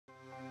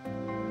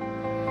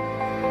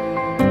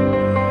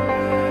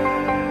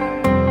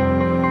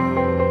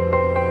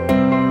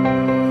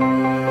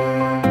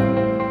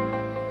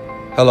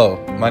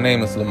Hello, my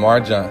name is Lamar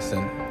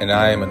Johnson, and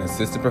I am an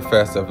assistant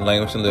professor of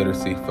language and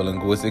literacy for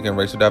linguistic and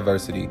racial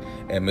diversity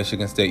at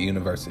Michigan State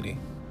University.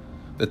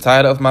 The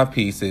title of my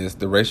piece is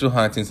The Racial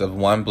Hauntings of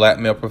One Black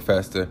Male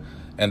Professor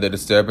and the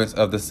Disturbance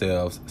of the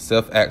Selves,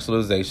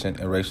 Self-actualization,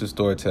 and Racial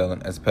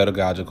Storytelling as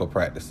Pedagogical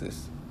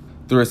Practices.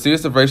 Through a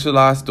series of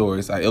racialized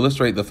stories, I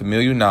illustrate the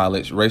familiar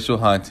knowledge, racial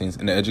hauntings,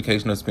 and the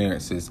educational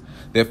experiences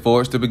that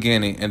forged the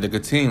beginning and the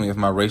continuing of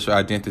my racial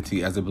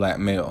identity as a black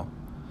male.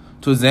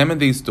 To examine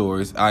these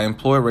stories, I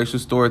employ racial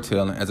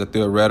storytelling as a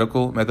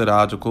theoretical,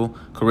 methodological,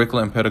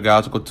 curricular, and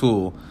pedagogical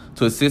tool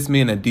to assist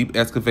me in a deep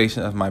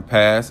excavation of my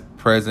past,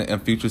 present,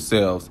 and future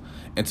selves,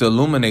 and to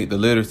illuminate the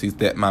literacies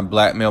that my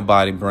black male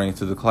body brings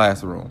to the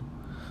classroom.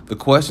 The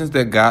questions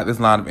that guide this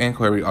line of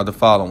inquiry are the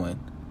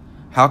following.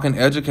 How can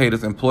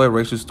educators employ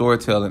racial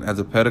storytelling as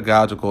a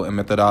pedagogical and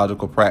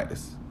methodological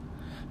practice?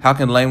 How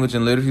can language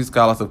and literacy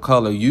scholars of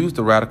color use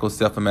the radical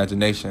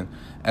self-imagination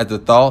as the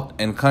thought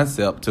and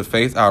concept to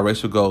face our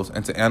racial goals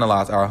and to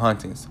analyze our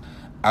hauntings?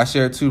 I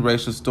share two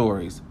racial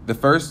stories. The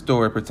first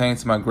story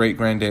pertains to my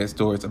great-granddad's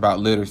stories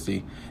about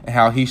literacy and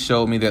how he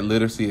showed me that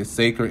literacy is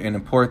sacred and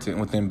important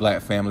within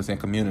black families and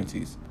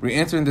communities.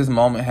 Re-entering this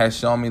moment has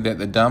shown me that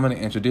the dominant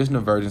and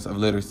traditional versions of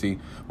literacy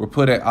were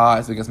put at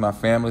odds against my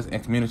family's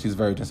and community's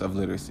versions of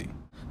literacy.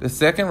 The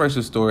second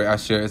racial story I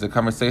share is a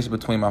conversation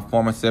between my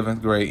former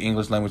 7th grade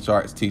English language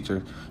arts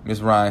teacher,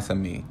 Ms. Rhines,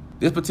 and me.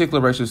 This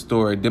particular racial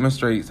story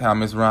demonstrates how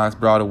Ms. Rhines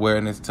brought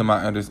awareness to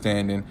my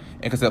understanding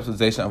and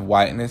conceptualization of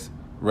whiteness,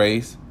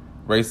 race,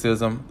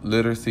 racism,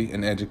 literacy,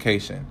 and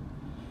education.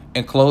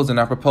 In closing,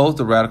 I propose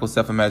the radical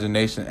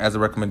self-imagination as a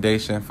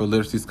recommendation for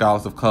literacy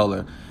scholars of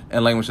color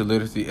and language and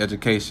literacy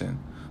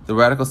education. The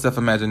radical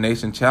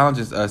self-imagination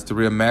challenges us to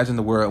reimagine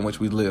the world in which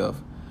we live.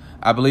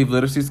 I believe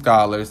literacy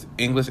scholars,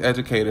 English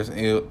educators,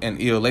 and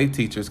ELA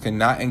teachers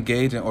cannot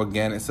engage in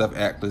organic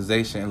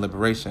self-actualization and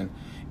liberation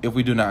if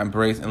we do not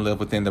embrace and live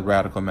within the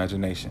radical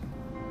imagination.